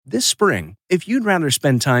This spring, if you'd rather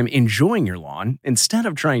spend time enjoying your lawn instead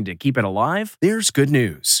of trying to keep it alive, there's good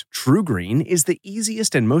news. TruGreen is the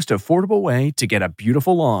easiest and most affordable way to get a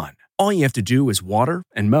beautiful lawn. All you have to do is water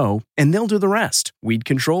and mow, and they'll do the rest. Weed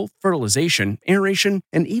control, fertilization, aeration,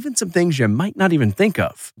 and even some things you might not even think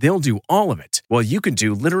of. They'll do all of it, while you can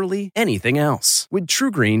do literally anything else. With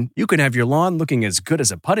TruGreen, you can have your lawn looking as good as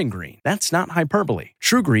a putting green. That's not hyperbole.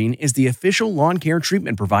 TruGreen is the official lawn care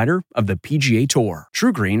treatment provider of the PGA Tour.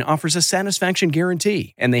 TruGreen offers a satisfaction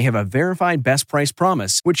guarantee, and they have a verified best price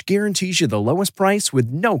promise, which guarantees you the lowest price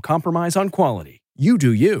with no compromise on quality. You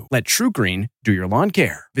do you. Let TruGreen do your lawn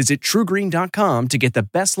care. Visit TruGreen.com to get the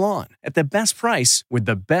best lawn at the best price with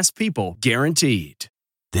the best people guaranteed.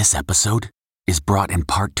 This episode is brought in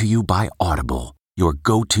part to you by Audible, your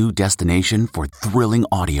go-to destination for thrilling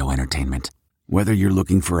audio entertainment. Whether you're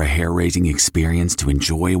looking for a hair-raising experience to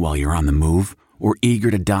enjoy while you're on the move or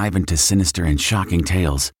eager to dive into sinister and shocking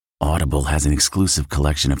tales, Audible has an exclusive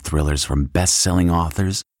collection of thrillers from best-selling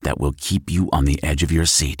authors that will keep you on the edge of your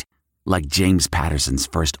seat. Like James Patterson's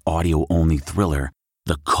first audio-only thriller,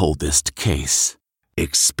 The Coldest Case.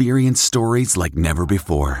 Experience stories like never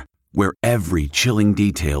before, where every chilling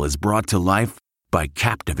detail is brought to life by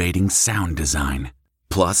captivating sound design.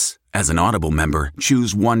 Plus, as an Audible member,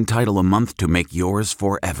 choose one title a month to make yours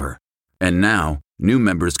forever. And now, new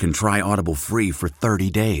members can try Audible free for 30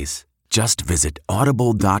 days. Just visit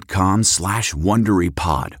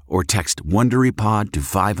audible.com/WonderyPod or text WonderyPod to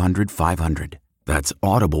 500-500. That's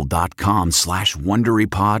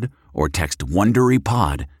audible.com/WonderyPod or text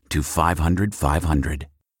WonderyPod to 500-500.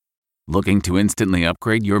 Looking to instantly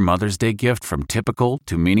upgrade your Mother's Day gift from typical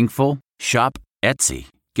to meaningful? Shop Etsy.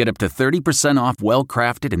 Get up to 30% off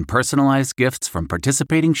well-crafted and personalized gifts from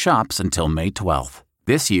participating shops until May 12th.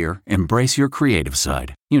 This year, embrace your creative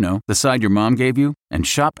side. You know, the side your mom gave you. And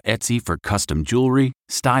shop Etsy for custom jewelry,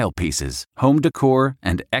 style pieces, home decor,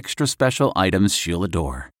 and extra special items she'll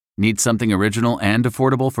adore. Need something original and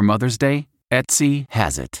affordable for Mother's Day? Etsy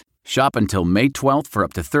has it. Shop until May 12th for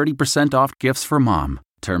up to 30% off gifts for mom.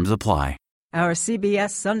 Terms apply. Our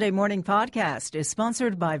CBS Sunday Morning Podcast is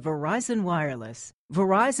sponsored by Verizon Wireless.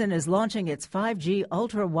 Verizon is launching its 5G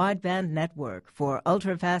ultra-wideband network for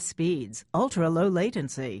ultra-fast speeds, ultra-low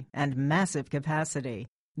latency, and massive capacity.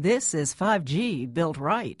 This is 5G built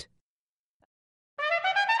right.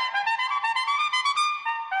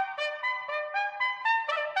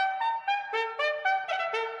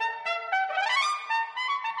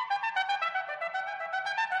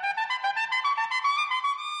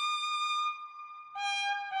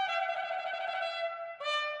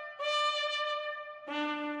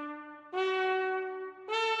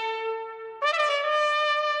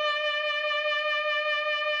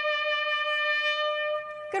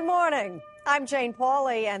 Good morning. I'm Jane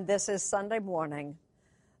Pauley, and this is Sunday Morning.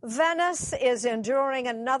 Venice is enduring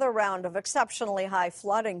another round of exceptionally high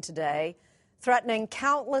flooding today, threatening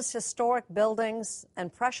countless historic buildings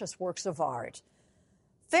and precious works of art.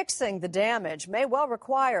 Fixing the damage may well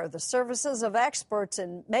require the services of experts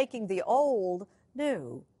in making the old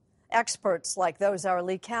new. Experts like those our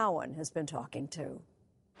Lee Cowan has been talking to.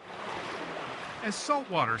 As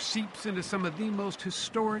saltwater seeps into some of the most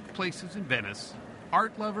historic places in Venice,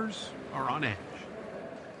 art lovers are on edge.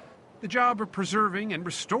 The job of preserving and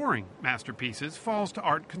restoring masterpieces falls to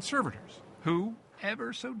art conservators, who,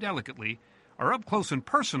 ever so delicately, are up close and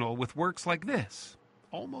personal with works like this,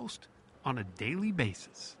 almost on a daily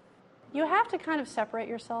basis. You have to kind of separate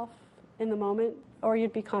yourself in the moment, or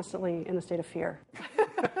you'd be constantly in a state of fear.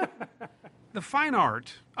 The fine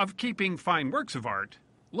art of keeping fine works of art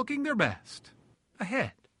looking their best,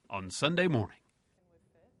 ahead on Sunday Morning.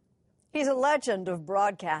 He's a legend of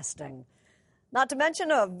broadcasting, not to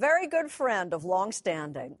mention a very good friend of long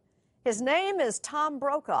standing. His name is Tom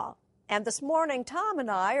Brokaw, and this morning Tom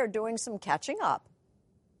and I are doing some catching up.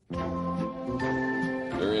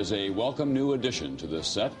 There is a welcome new addition to this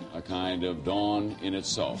set, a kind of dawn in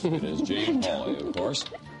itself. It is Jane Pauley, of course.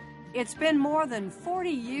 It's been more than 40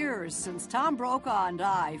 years since Tom Brokaw and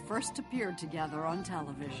I first appeared together on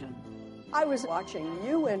television. I was watching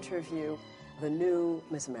you interview the new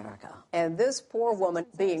Miss America, and this poor woman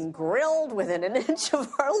being grilled within an inch of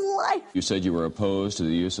her life. You said you were opposed to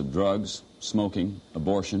the use of drugs, smoking,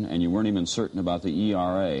 abortion, and you weren't even certain about the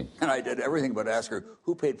ERA. And I did everything but ask her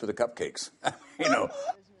who paid for the cupcakes. You know.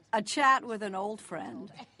 A chat with an old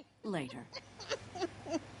friend later.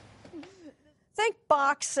 Think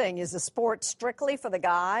boxing is a sport strictly for the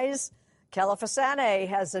guys? Kela Fasane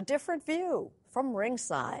has a different view from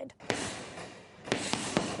ringside.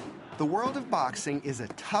 The world of boxing is a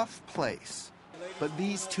tough place, but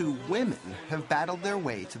these two women have battled their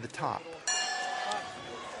way to the top.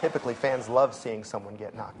 Typically, fans love seeing someone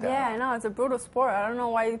get knocked out. Yeah, I know. It's a brutal sport. I don't know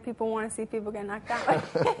why people want to see people get knocked out.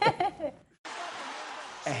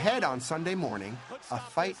 Ahead on Sunday morning, a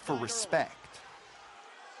fight for respect.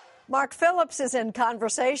 Mark Phillips is in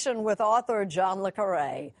conversation with author John le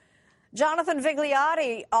Carré. Jonathan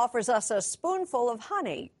Vigliotti offers us a spoonful of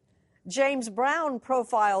honey. James Brown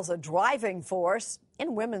profiles a driving force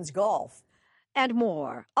in women's golf. And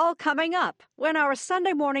more, all coming up when our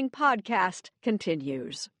Sunday morning podcast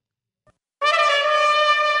continues.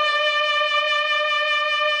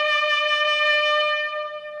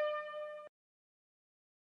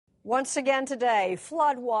 Once again today,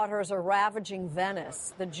 floodwaters are ravaging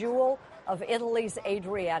Venice, the jewel of Italy's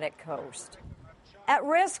Adriatic coast. At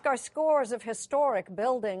risk are scores of historic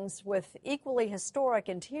buildings with equally historic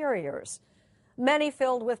interiors, many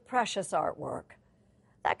filled with precious artwork.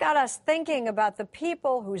 That got us thinking about the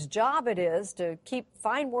people whose job it is to keep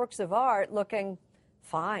fine works of art looking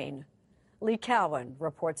fine. Lee Cowan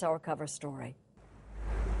reports our cover story.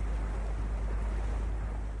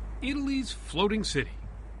 Italy's floating city.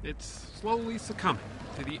 It's slowly succumbing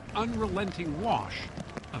to the unrelenting wash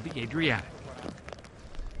of the Adriatic.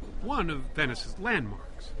 One of Venice's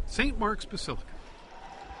landmarks, St. Mark's Basilica,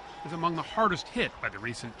 is among the hardest hit by the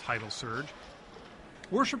recent tidal surge.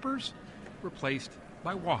 Worshippers replaced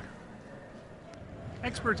by water.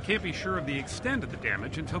 Experts can't be sure of the extent of the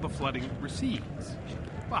damage until the flooding recedes.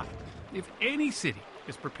 But if any city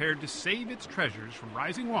is prepared to save its treasures from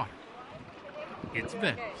rising water, it's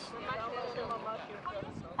Venice.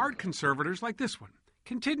 Art conservators like this one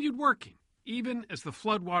continued working, even as the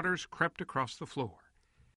floodwaters crept across the floor.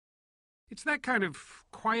 It's that kind of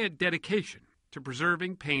quiet dedication to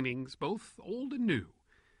preserving paintings, both old and new,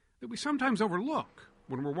 that we sometimes overlook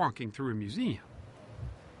when we're walking through a museum.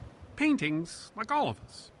 Paintings, like all of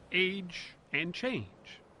us, age and change.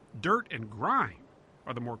 Dirt and grime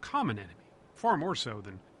are the more common enemy, far more so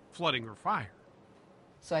than flooding or fire.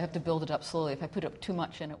 So I have to build it up slowly. If I put up too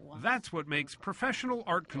much in at once. That's what makes professional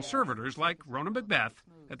art conservators like Rona Macbeth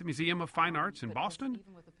at the Museum of Fine Arts in Boston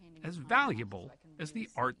as valuable as the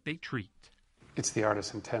art they treat. It's the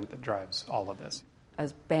artist's intent that drives all of this.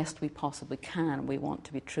 As best we possibly can, we want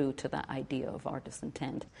to be true to that idea of artist's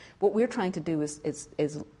intent. What we're trying to do is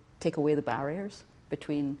take away the barriers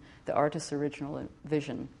between the artist's original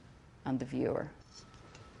vision and the viewer.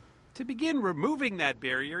 To begin removing that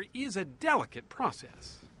barrier is a delicate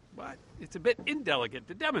process, but it's a bit indelicate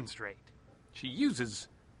to demonstrate. She uses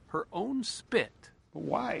her own spit.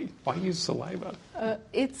 Why? Why use saliva?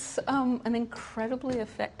 It's an incredibly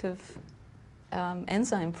effective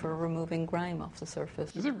enzyme for removing grime off the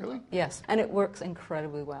surface. Is it really? Yes, and it works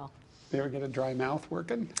incredibly well. You ever get a dry mouth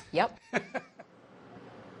working? Yep.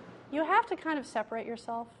 You have to kind of separate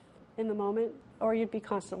yourself in the moment, or you'd be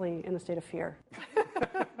constantly in a state of fear.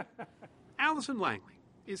 Allison Langley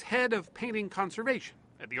is head of painting conservation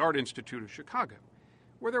at the Art Institute of Chicago,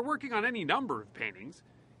 where they're working on any number of paintings,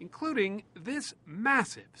 including this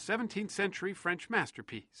massive 17th century French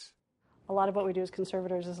masterpiece. A lot of what we do as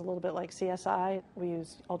conservators is a little bit like CSI. We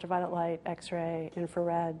use ultraviolet light, X-ray,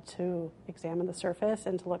 infrared to examine the surface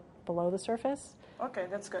and to look below the surface. Okay,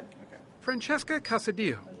 that's good. Okay. Francesca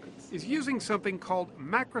Casadillo is using something called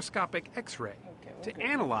macroscopic X-ray to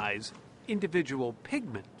analyze individual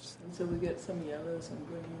pigments. So we get some yellow, some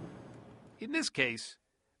green. In this case,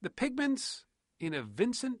 the pigments in a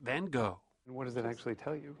Vincent van Gogh. And what does it actually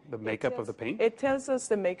tell you? The makeup of the paint? It tells us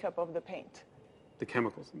the makeup of the paint. The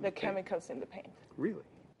chemicals in the paint? The chemicals in the paint. Really?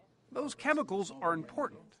 Those chemicals are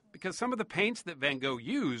important because some of the paints that Van Gogh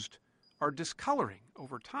used are discoloring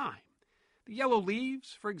over time. The yellow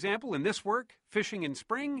leaves, for example, in this work, Fishing in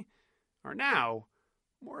Spring, are now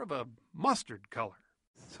more of a mustard color.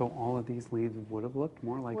 So all of these leaves would have looked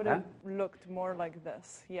more like would that? Have looked more like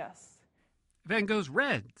this, yes. Van Gogh's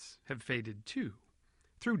reds have faded too.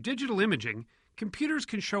 Through digital imaging, computers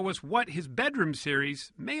can show us what his bedroom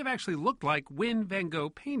series may have actually looked like when Van Gogh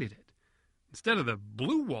painted it. Instead of the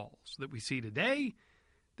blue walls that we see today,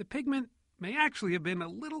 the pigment may actually have been a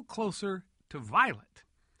little closer to violet.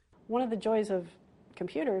 One of the joys of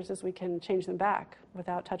computers is we can change them back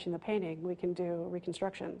without touching the painting. We can do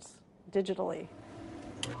reconstructions digitally.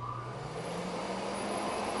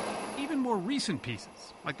 Even more recent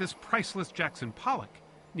pieces, like this priceless Jackson Pollock,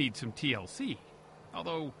 need some TLC,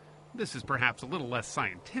 although this is perhaps a little less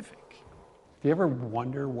scientific. Do you ever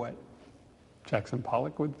wonder what Jackson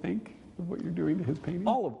Pollock would think of what you're doing to his painting?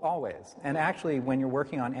 Always. And actually, when you're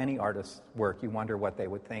working on any artist's work, you wonder what they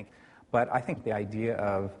would think. But I think the idea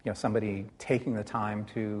of somebody taking the time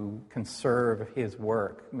to conserve his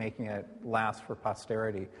work, making it last for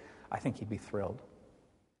posterity, I think he'd be thrilled.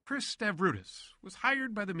 Chris Stavridis was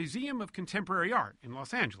hired by the Museum of Contemporary Art in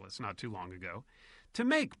Los Angeles not too long ago to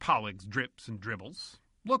make Pollock's drips and dribbles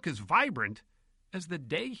look as vibrant as the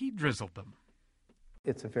day he drizzled them.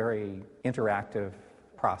 It's a very interactive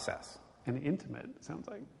process. And intimate, it sounds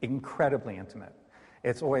like. Incredibly intimate.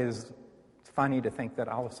 It's always funny to think that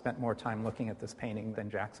I'll have spent more time looking at this painting than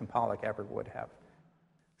Jackson Pollock ever would have.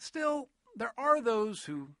 Still, there are those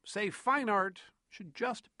who say fine art should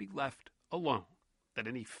just be left alone, that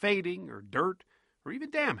any fading or dirt or even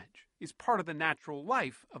damage is part of the natural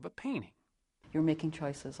life of a painting. You're making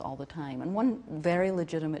choices all the time, and one very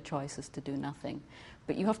legitimate choice is to do nothing.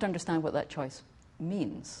 But you have to understand what that choice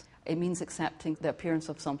means. It means accepting the appearance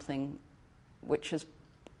of something which is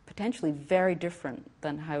potentially very different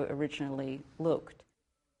than how it originally looked.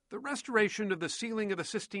 The restoration of the ceiling of the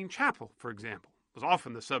Sistine Chapel, for example, was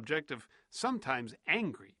often the subject of sometimes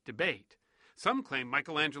angry debate. Some claim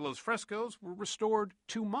Michelangelo's frescoes were restored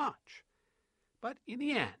too much. But in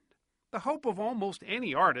the end, the hope of almost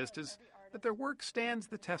any artist is that their work stands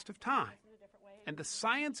the test of time. And the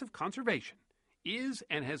science of conservation is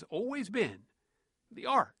and has always been the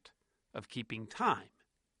art of keeping time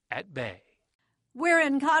at bay. We're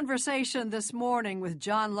in conversation this morning with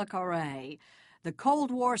John le Carré, the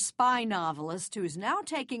Cold War spy novelist who's now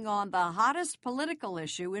taking on the hottest political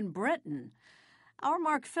issue in Britain. Our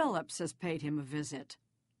Mark Phillips has paid him a visit.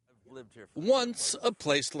 Once, a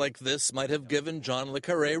place like this might have given John le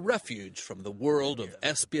Carré refuge from the world of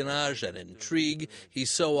espionage and intrigue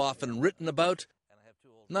he's so often written about.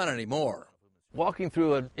 Not anymore. Walking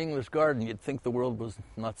through an English garden, you'd think the world was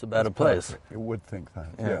not so bad a place. You would think that,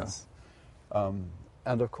 yeah. Yes.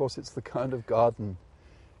 And of course, it's the kind of garden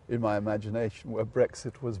in my imagination where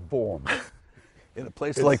Brexit was born. In a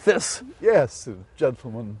place like this? Yes, a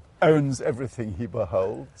gentleman owns everything he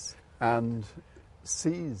beholds and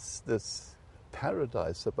sees this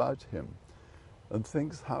paradise about him and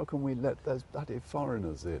thinks, how can we let those bloody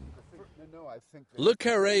foreigners in? Le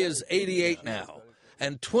Carré is 88 now,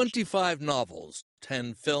 and 25 novels,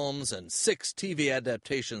 10 films, and 6 TV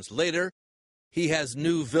adaptations later, he has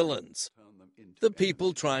new villains. The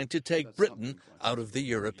people trying to take Britain out of the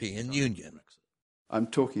European Union. I'm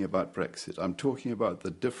talking about Brexit. I'm talking about the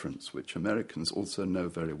difference, which Americans also know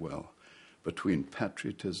very well, between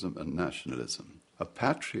patriotism and nationalism. A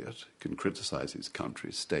patriot can criticize his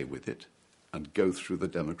country, stay with it, and go through the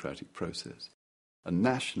democratic process. A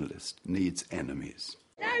nationalist needs enemies.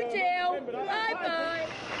 No deal. Bye-bye.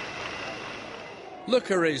 Le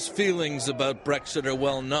Carré's feelings about Brexit are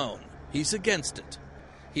well known. He's against it.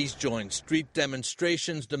 He's joined street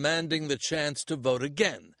demonstrations demanding the chance to vote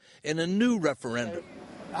again in a new referendum.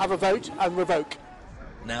 Have a vote and revoke.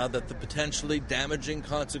 Now that the potentially damaging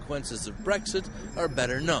consequences of Brexit are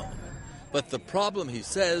better known. But the problem, he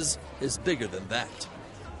says, is bigger than that.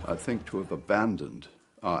 I think to have abandoned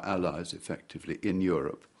our allies effectively in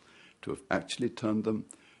Europe, to have actually turned them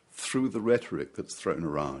through the rhetoric that's thrown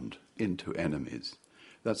around into enemies,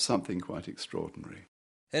 that's something quite extraordinary.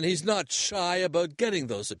 And he's not shy about getting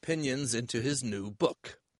those opinions into his new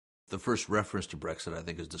book. The first reference to Brexit, I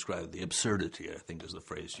think, is described the absurdity, I think is the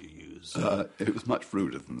phrase you use. It was much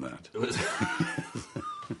ruder than that.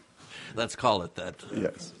 Let's call it that.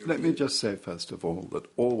 Yes. Let me just say, first of all, that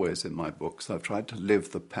always in my books I've tried to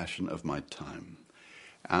live the passion of my time.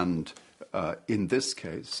 And in this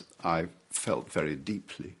case, I felt very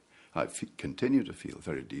deeply, I continue to feel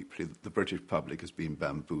very deeply, that the British public has been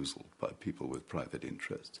bamboozled by people with private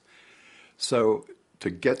interests. So to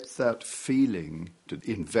get that feeling, to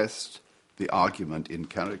invest the argument in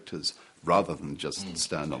characters rather than just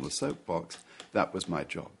stand on the soapbox, that was my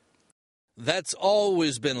job. That's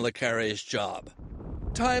always been Le Carré's job.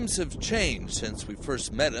 Times have changed since we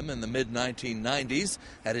first met him in the mid-1990s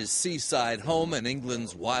at his seaside home in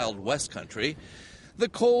England's Wild West Country. The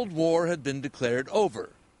Cold War had been declared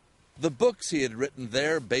over. The books he had written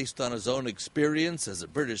there, based on his own experience as a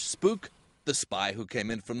British spook, The Spy Who Came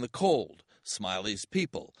In From the Cold, Smiley's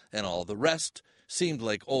People, and all the rest, seemed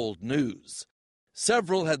like old news.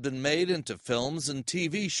 Several had been made into films and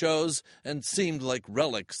TV shows and seemed like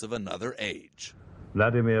relics of another age.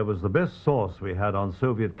 Vladimir was the best source we had on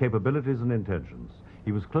Soviet capabilities and intentions.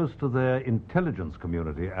 He was close to their intelligence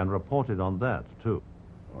community and reported on that, too.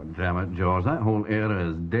 Oh, damn it, George, that whole era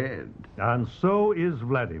is dead. And so is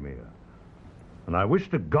Vladimir. And I wish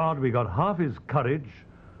to God we got half his courage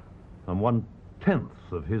and 1/10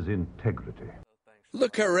 of his integrity. Le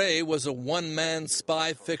Carré was a one-man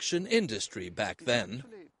spy fiction industry back then.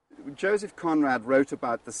 Joseph Conrad wrote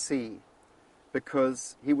about the sea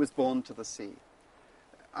because he was born to the sea.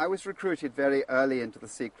 I was recruited very early into the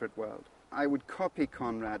secret world. I would copy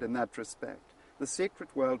Conrad in that respect. The secret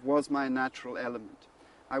world was my natural element.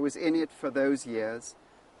 I was in it for those years,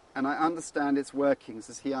 and I understand its workings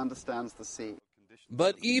as he understands the sea.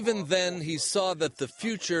 But even then, he saw that the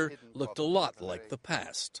future looked a lot like the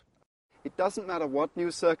past. It doesn't matter what new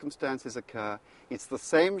circumstances occur. It's the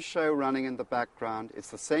same show running in the background. It's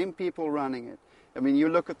the same people running it. I mean, you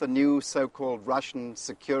look at the new so-called Russian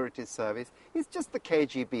security service. It's just the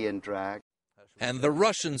KGB in drag. And the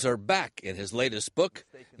Russians are back in his latest book,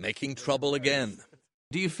 Making Trouble Again.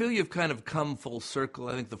 Do you feel you've kind of come full circle?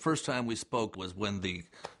 I think the first time we spoke was when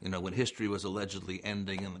when history was allegedly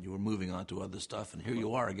ending and you were moving on to other stuff, and here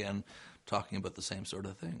you are again talking about the same sort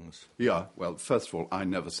of things. Yeah, well, first of all, I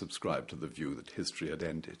never subscribed to the view that history had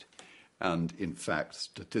ended. And in fact,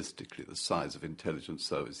 statistically, the size of intelligence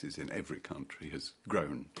services in every country has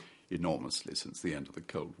grown enormously since the end of the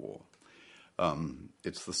Cold War.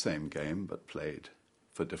 It's the same game, but played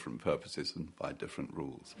for different purposes and by different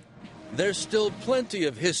rules. There's still plenty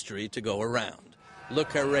of history to go around. Le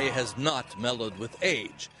Carré has not mellowed with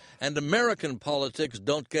age, and American politics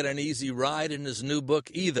don't get an easy ride in his new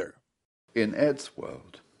book either. In Ed's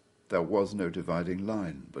world, there was no dividing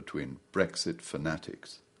line between Brexit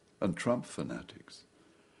fanatics and Trump fanatics.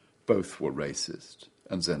 Both were racist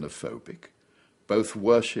and xenophobic. Both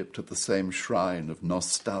worshipped at the same shrine of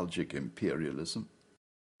nostalgic imperialism.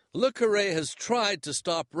 Le Carré has tried to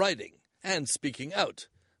stop writing and speaking out,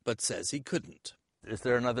 but says he couldn't. Is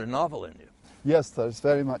there another novel in you? Yes, there's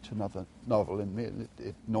very much another novel in me.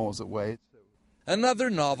 It gnaws away. Another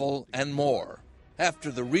novel and more.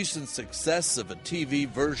 After the recent success of a TV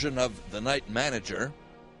version of The Night Manager.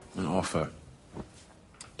 An offer.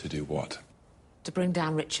 To do what? To bring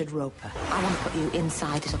down Richard Roper. I want to put you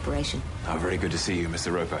inside his operation. Oh, very good to see you,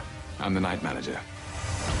 Mr. Roper. I'm the night manager.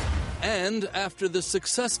 And after the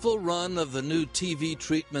successful run of the new TV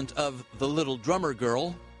treatment of The Little Drummer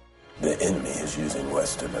Girl. The enemy is using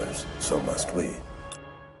Westerners, so must we.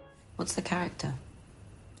 What's the character?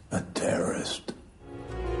 A terrorist.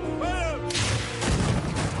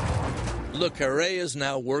 Le Carré is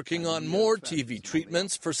now working on more TV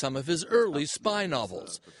treatments for some of his early spy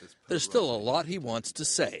novels. There's still a lot he wants to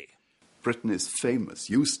say. Britain is famous,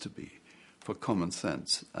 used to be, for common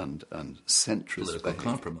sense and centrist political behavior.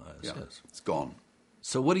 compromise, Yeah, yes. it's gone.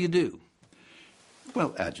 So what do you do?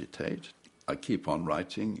 Well, agitate. I keep on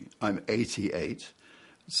writing. I'm 88,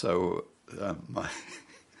 so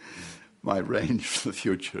my range for the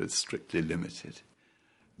future is strictly limited.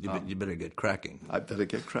 You better get cracking. I better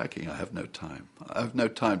get cracking. I have no time. I have no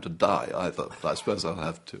time to die either, but I suppose I'll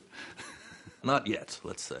have to. Not yet,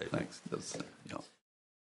 let's say. Thanks. Yeah.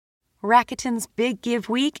 Rakuten's Big Give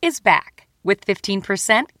Week is back with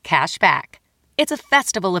 15% cash back. It's a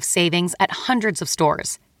festival of savings at hundreds of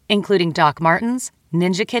stores, including Doc Martens,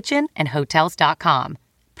 Ninja Kitchen, and Hotels.com.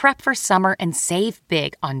 Prep for summer and save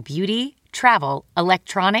big on beauty, travel,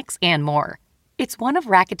 electronics, and more. It's one of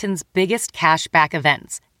Rakuten's biggest cash back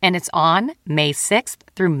events, and it's on May 6th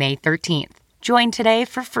through May 13th. Join today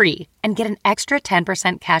for free and get an extra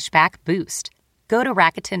 10% cash back boost. Go to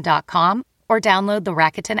Rakuten.com or download the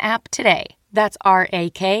Rakuten app today. That's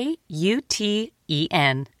Rakuten.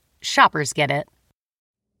 Shoppers get it.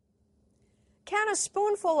 Can a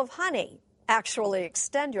spoonful of honey actually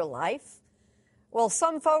extend your life? Well,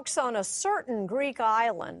 some folks on a certain Greek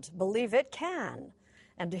island believe it can.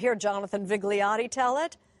 And to hear Jonathan Vigliotti tell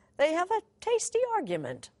it, they have a tasty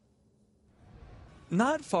argument.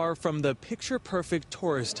 Not far from the picture-perfect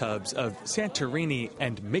tourist hubs of Santorini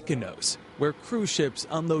and Mykonos, where cruise ships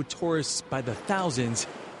unload tourists by the thousands,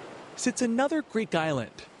 sits another Greek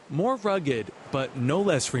island. More rugged, but no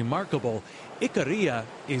less remarkable, Ikaria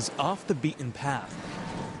is off the beaten path.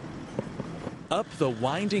 Up the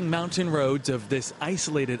winding mountain roads of this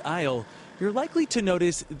isolated isle, you're likely to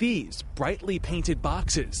notice these brightly painted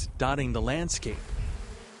boxes dotting the landscape.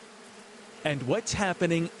 And what's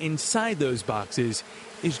happening inside those boxes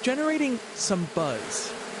is generating some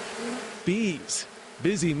buzz. Bees,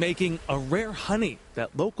 busy making a rare honey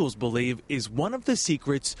that locals believe is one of the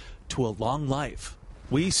secrets to a long life.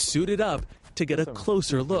 We suited up to get a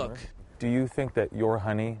closer look. Do you think that your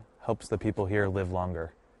honey helps the people here live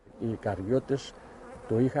longer?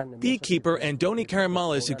 Beekeeper Andoni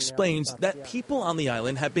Karamalis explains that people on the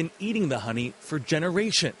island have been eating the honey for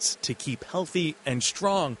generations to keep healthy and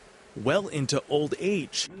strong well into old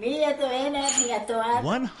age.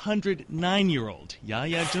 109-year-old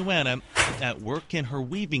Yaya Joanna, at work in her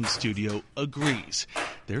weaving studio, agrees.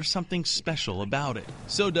 There's something special about it.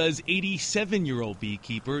 So does 87-year-old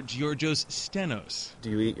beekeeper Georgios Stenos. Do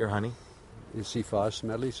you eat your honey?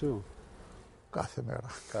 Κάθε μέρα,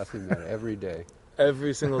 every day.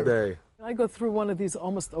 Every single day. I go through one of these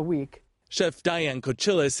almost a week. Chef Diane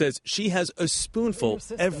Cochilla says she has a spoonful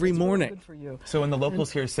every morning. So when the locals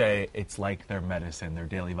here say it's like their medicine, their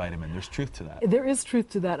daily vitamin, there's truth to that. There is truth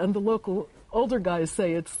to that, and the local older guys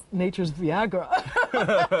say it's nature's Viagra.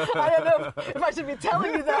 I don't know if I should be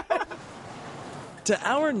telling you that. To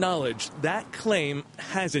our knowledge, that claim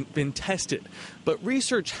hasn't been tested, but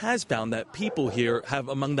research has found that people here have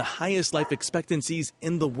among the highest life expectancies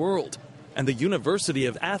in the world. And the University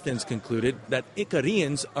of Athens concluded that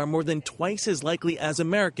Icarians are more than twice as likely as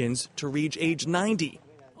Americans to reach age 90,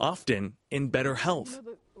 often in better health.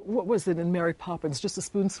 What was it in Mary Poppins? Just a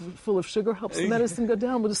spoonful of sugar helps the medicine go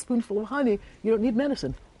down. With a spoonful of honey, you don't need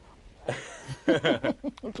medicine.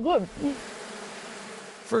 It's good.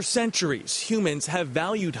 For centuries, humans have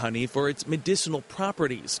valued honey for its medicinal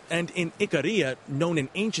properties. And in Icaria, known in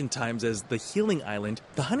ancient times as the Healing Island,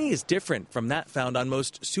 the honey is different from that found on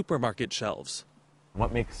most supermarket shelves.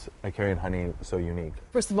 What makes Icarian honey so unique?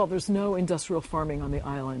 First of all, there's no industrial farming on the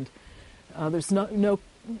island. There's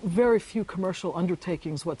very few commercial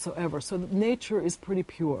undertakings whatsoever, so nature is pretty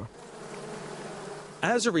pure.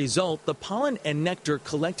 As a result, the pollen and nectar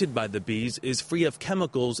collected by the bees is free of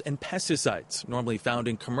chemicals and pesticides, normally found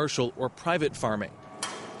in commercial or private farming.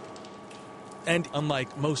 And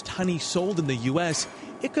unlike most honey sold in the U.S.,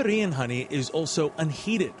 Icarian honey is also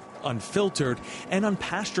unheated, unfiltered, and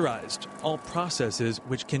unpasteurized, all processes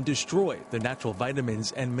which can destroy the natural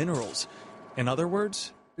vitamins and minerals. In other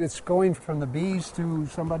words, it's going from the bees to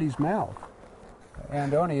somebody's mouth.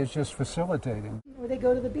 Andoni is just facilitating. Or they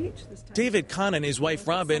go to the beach this time. David Kahn and his wife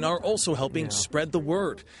Robin are also helping spread the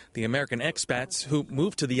word. The American expats who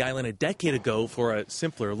moved to the island a decade ago for a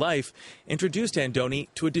simpler life introduced Andoni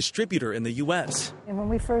to a distributor in the U.S. And when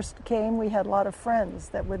we first came, we had a lot of friends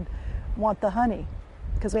that would want the honey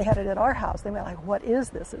because we had it at our house. They were like, "What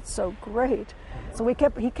is this? It's so great." So he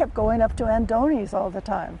kept going up to Andoni's all the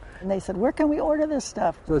time. And they said, "Where can we order this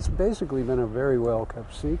stuff?" So it's basically been a very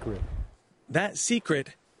well-kept secret. That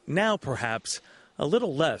secret, now perhaps, a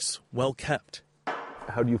little less well kept.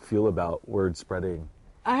 How do you feel about word spreading?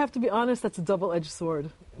 I have to be honest, that's a double-edged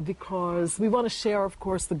sword because we want to share, of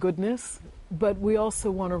course, the goodness, but we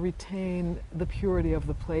also want to retain the purity of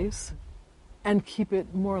the place and keep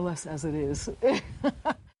it more or less as it is.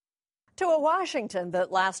 To a Washington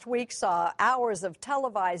that last week saw hours of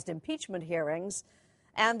televised impeachment hearings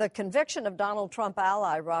and the conviction of Donald Trump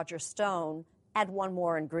ally Roger Stone add one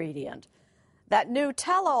more ingredient. That new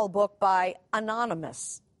tell-all book by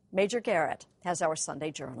Anonymous. Major Garrett has our Sunday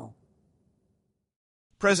Journal.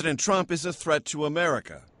 President Trump is a threat to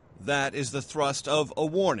America. That is the thrust of A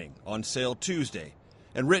Warning, on sale Tuesday,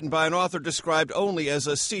 and written by an author described only as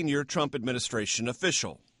a senior Trump administration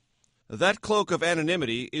official. That cloak of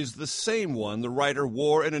anonymity is the same one the writer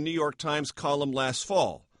wore in a New York Times column last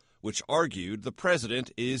fall, which argued the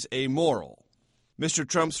president is amoral. Mr.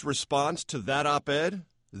 Trump's response to that op-ed?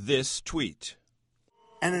 This tweet.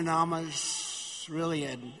 Anonymous, really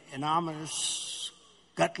an anonymous,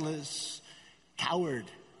 gutless coward.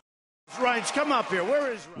 Reince, come up here.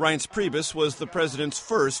 Where is Reince Priebus was the president's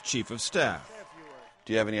first chief of staff.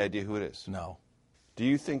 Do you have any idea who it is? No. Do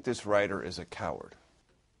you think this writer is a coward?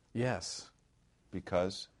 Yes.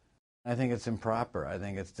 Because? I think it's improper. I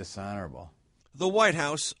think it's dishonorable. The White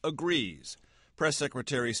House agrees. Press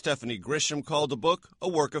Secretary Stephanie Grisham called the book a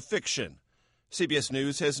work of fiction. CBS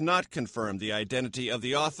News has not confirmed the identity of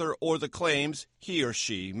the author or the claims he or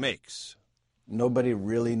she makes. Nobody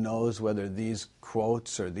really knows whether these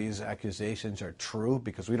quotes or these accusations are true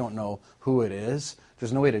because we don't know who it is.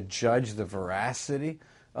 There's no way to judge the veracity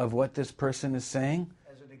of what this person is saying.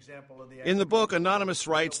 In the book, Anonymous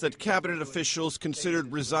writes that cabinet officials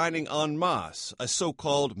considered resigning en masse, a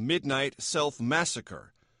so-called midnight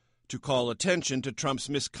self-massacre, to call attention to Trump's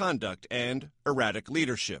misconduct and erratic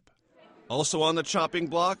leadership. Also on the chopping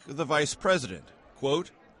block, the vice president.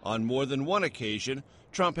 Quote, on more than one occasion,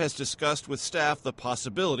 Trump has discussed with staff the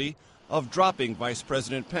possibility of dropping Vice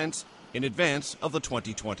President Pence in advance of the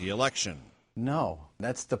 2020 election. No,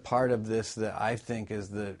 that's the part of this that I think is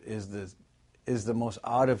the most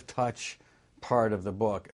out of touch part of the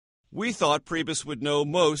book. We thought Priebus would know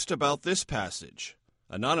most about this passage.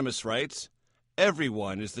 Anonymous writes,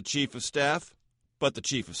 everyone is the chief of staff, but the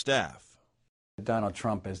chief of staff. Donald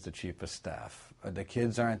Trump is the chief of staff. The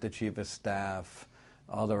kids aren't the chief of staff.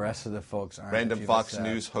 All the rest of the folks aren't. Random the chief Fox of staff.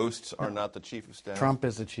 News hosts are not the chief of staff. Trump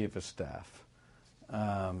is the chief of staff.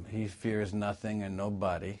 He fears nothing and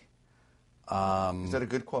nobody. Is that a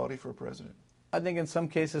good quality for a president? I think in some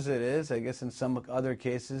cases it is. I guess in some other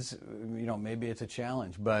cases, maybe it's a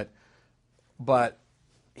challenge. But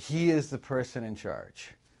he is the person in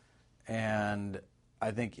charge. And I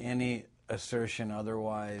think any assertion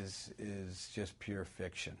otherwise is just pure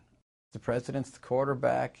fiction. The president's the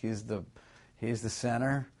quarterback. He's the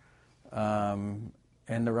center, and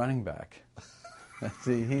the running back.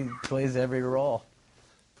 He plays every role.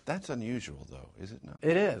 That's unusual, though, is it not?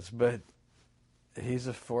 It is, but he's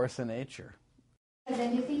a force of nature.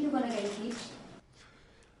 Then you think you're going to get impeached?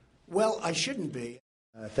 Well, I shouldn't be.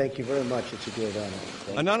 Thank you very much. It's a great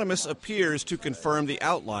honor. Anonymous appears to confirm the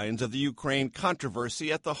outlines of the Ukraine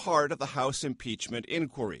controversy at the heart of the House impeachment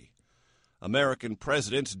inquiry. American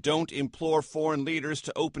presidents don't implore foreign leaders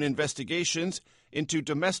to open investigations into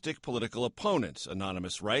domestic political opponents,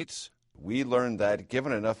 Anonymous writes. We learned that,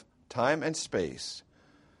 given enough time and space,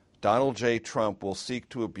 Donald J. Trump will seek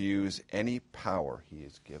to abuse any power he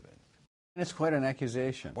is given. It's quite an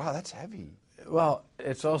accusation. Wow, that's heavy. Well,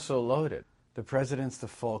 it's also loaded. The president's the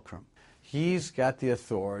fulcrum. He's got the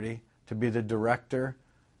authority to be the director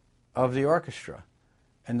of the orchestra.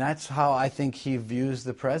 And that's how I think he views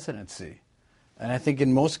the presidency. And I think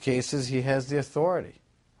in most cases he has the authority.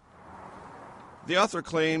 The author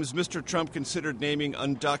claims Mr. Trump considered naming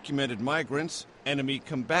undocumented migrants enemy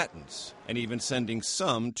combatants and even sending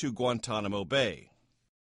some to Guantanamo Bay.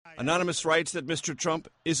 Anonymous writes that Mr. Trump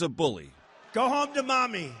is a bully. Go home to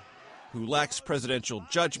mommy. Who lacks presidential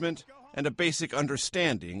judgment and a basic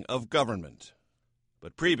understanding of government.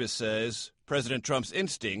 But Priebus says President Trump's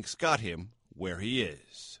instincts got him where he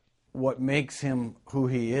is. What makes him who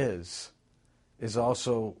he is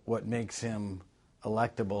also what makes him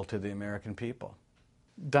electable to the American people.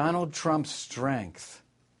 Donald Trump's strength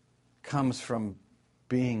comes from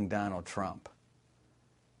being Donald Trump.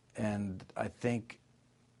 And I think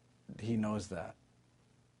he knows that.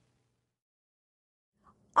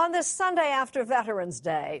 On this Sunday after Veterans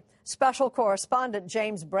Day, special correspondent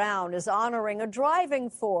James Brown is honoring a driving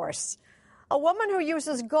force, a woman who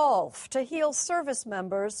uses golf to heal service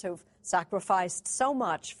members who've sacrificed so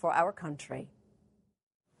much for our country.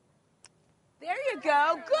 There you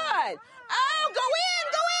go. Good. Oh, go in.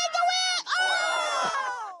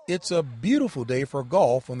 Oh! It's a beautiful day for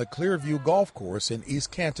golf on the Clearview Golf Course in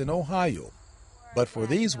East Canton, Ohio. But for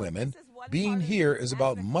these women, being here is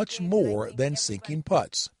about much more than sinking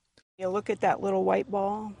putts. You look at that little white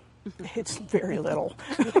ball, it's very little.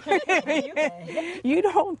 You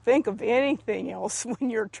don't think of anything else when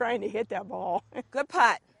you're trying to hit that ball. Good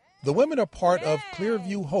putt. The women are part of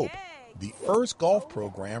Clearview Hope, the first golf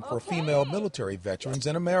program for female military veterans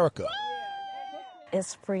in America.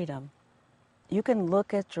 It's freedom. You can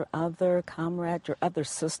look at your other comrade, your other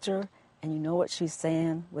sister, and you know what she's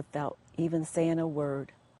saying without even saying a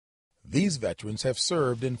word. These veterans have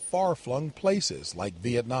served in far-flung places like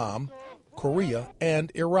Vietnam, Korea,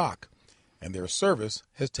 and Iraq, and their service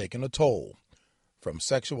has taken a toll, from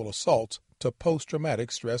sexual assault to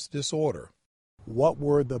post-traumatic stress disorder. What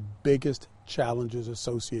were the biggest challenges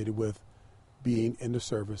associated with being in the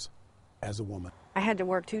service as a woman? I had to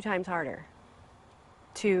work 2 times harder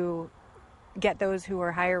to get those who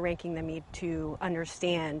are higher ranking than me to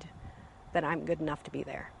understand that I'm good enough to be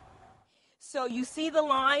there. So you see the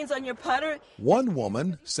lines on your putter? One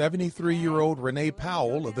woman, 73-year-old Renee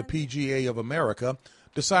Powell of the PGA of America,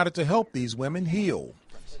 decided to help these women heal.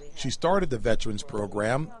 She started the Veterans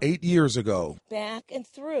Program 8 years ago. Back and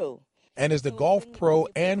through. And is the golf pro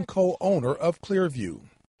and co-owner of Clearview.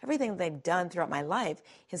 Everything they've done throughout my life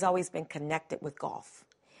has always been connected with golf.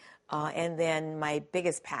 And then my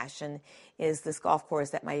biggest passion is this golf course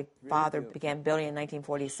that my father began building in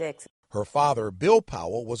 1946. Her father, Bill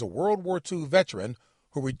Powell, was a World War II veteran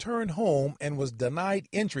who returned home and was denied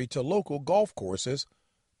entry to local golf courses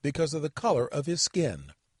because of the color of his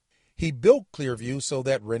skin. He built Clearview so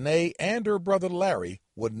that Renee and her brother Larry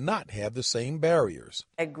would not have the same barriers.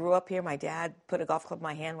 I grew up here. My dad put a golf club in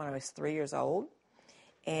my hand when I was 3 years old,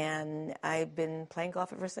 and I've been playing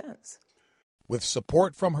golf ever since. With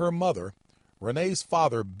support from her mother, Renee's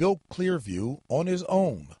father built Clearview on his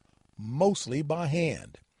own, mostly by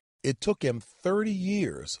hand. It took him 30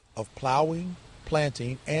 years of plowing,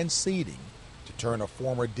 planting, and seeding to turn a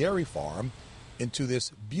former dairy farm into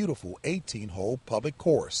this beautiful 18-hole public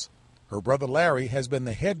course. Her brother Larry has been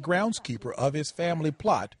the head groundskeeper of his family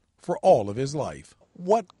plot for all of his life.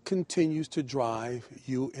 What continues to drive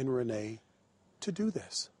you and Renee to do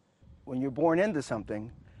this? When you're born into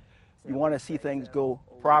something, you want to see things go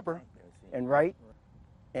proper and right,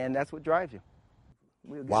 and that's what drives you.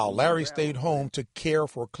 While Larry stayed home to care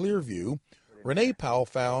for Clearview, Renee Powell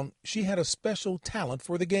found she had a special talent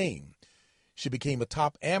for the game. She became a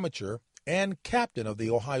top amateur and captain of the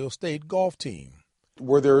Ohio State golf team.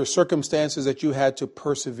 Were there circumstances that you had to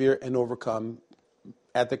persevere and overcome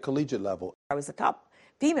at the collegiate level? I was a top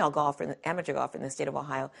female golfer, amateur golfer in the state of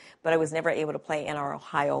Ohio, but I was never able to play in our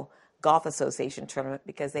Ohio Golf Association tournament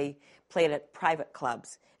because they played at private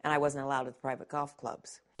clubs, and I wasn't allowed at the private golf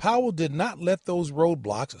clubs. Powell did not let those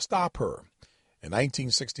roadblocks stop her. In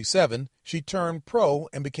 1967, she turned pro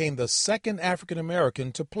and became the second African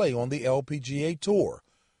American to play on the LPGA Tour,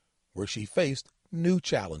 where she faced new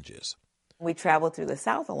challenges. We traveled through the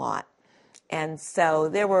South a lot, and so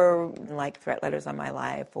there were like threat letters on my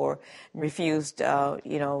life or refused, at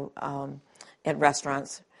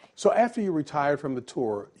restaurants. So after you retired from the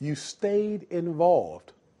tour, you stayed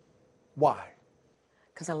involved. Why?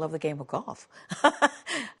 Because I love the game of golf.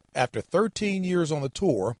 After 13 years on the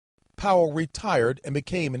tour, Powell retired and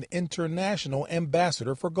became an international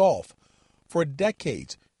ambassador for golf. For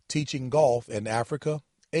decades, teaching golf in Africa,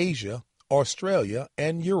 Asia, Australia,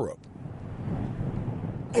 and Europe.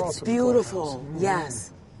 It's beautiful,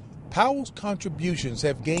 yes. Powell's contributions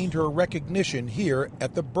have gained her recognition here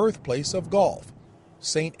at the birthplace of golf,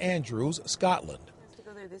 St. Andrews, Scotland.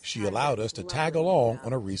 She allowed us to tag along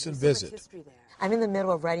on a recent visit. I'm in the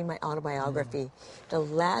middle of writing my autobiography. The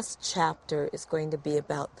last chapter is going to be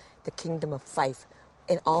about the Kingdom of Fife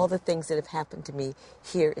and all the things that have happened to me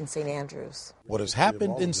here in St. Andrews. What has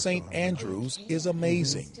happened in St. Andrews is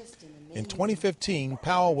amazing. In 2015,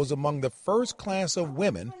 Powell was among the first class of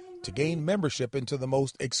women to gain membership into the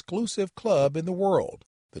most exclusive club in the world,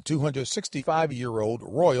 the 265-year-old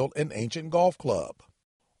Royal and Ancient Golf Club.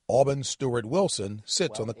 Auburn Stewart Wilson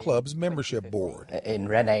sits on the club's membership board. In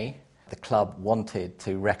Renee, the club wanted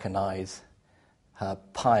to recognize her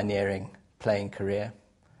pioneering playing career,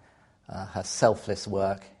 her selfless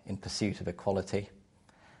work in pursuit of equality,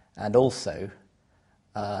 and also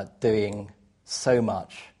doing so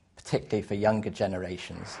much, particularly for younger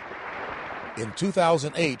generations. In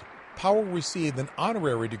 2008, Powell received an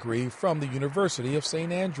honorary degree from the University of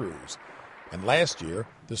St. Andrews. And last year,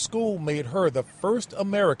 the school made her the first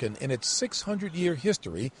American in its 600-year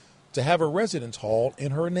history to have a residence hall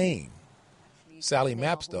in her name. Sally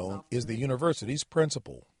Mapstone is the university's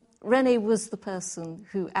principal. Renee was the person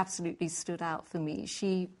who absolutely stood out for me.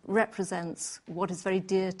 She represents what is very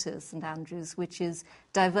dear to St. Andrews, which is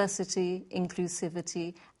diversity,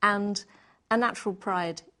 inclusivity, and a natural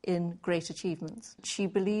pride in great achievements. She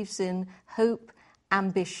believes in hope,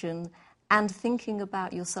 ambition, and thinking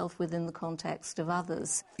about yourself within the context of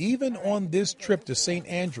others. Even on this trip to St.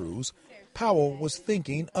 Andrews, Powell was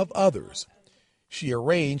thinking of others. She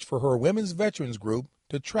arranged for her women's veterans group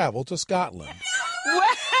to travel to Scotland.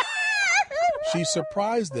 She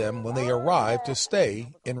surprised them when they arrived to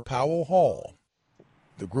stay in Powell Hall.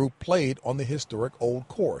 The group played on the historic old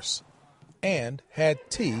course and had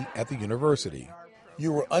tea at the university.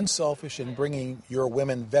 You were unselfish in bringing your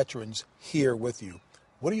women veterans here with you.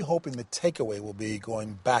 What are you hoping the takeaway will be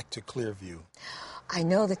going back to Clearview? I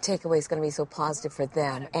know the takeaway is going to be so positive for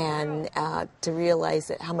them and to realize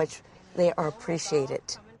that how much they are appreciated.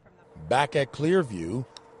 Back at Clearview,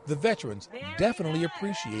 the veterans definitely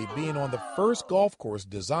appreciate being on the first golf course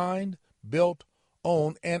designed, built,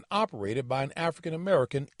 owned, and operated by an African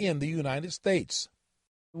American in the United States.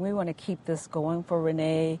 We want to keep this going for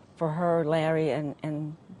Renee, for her, Larry,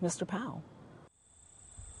 and Mr. Powell.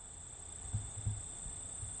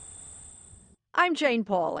 I'm Jane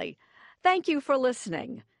Pauley. Thank you for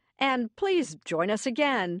listening. And please join us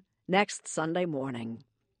again next Sunday morning.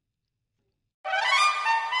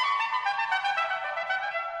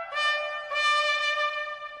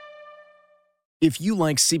 If you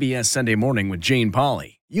like CBS Sunday Morning with Jane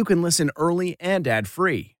Pauley, you can listen early and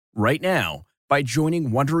ad-free right now by joining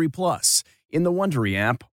Wondery Plus in the Wondery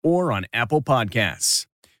app or on Apple Podcasts.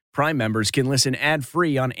 Prime members can listen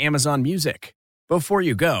ad-free on Amazon Music. Before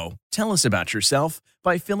you go, tell us about yourself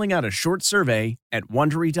by filling out a short survey at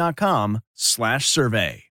Wondery.com/survey.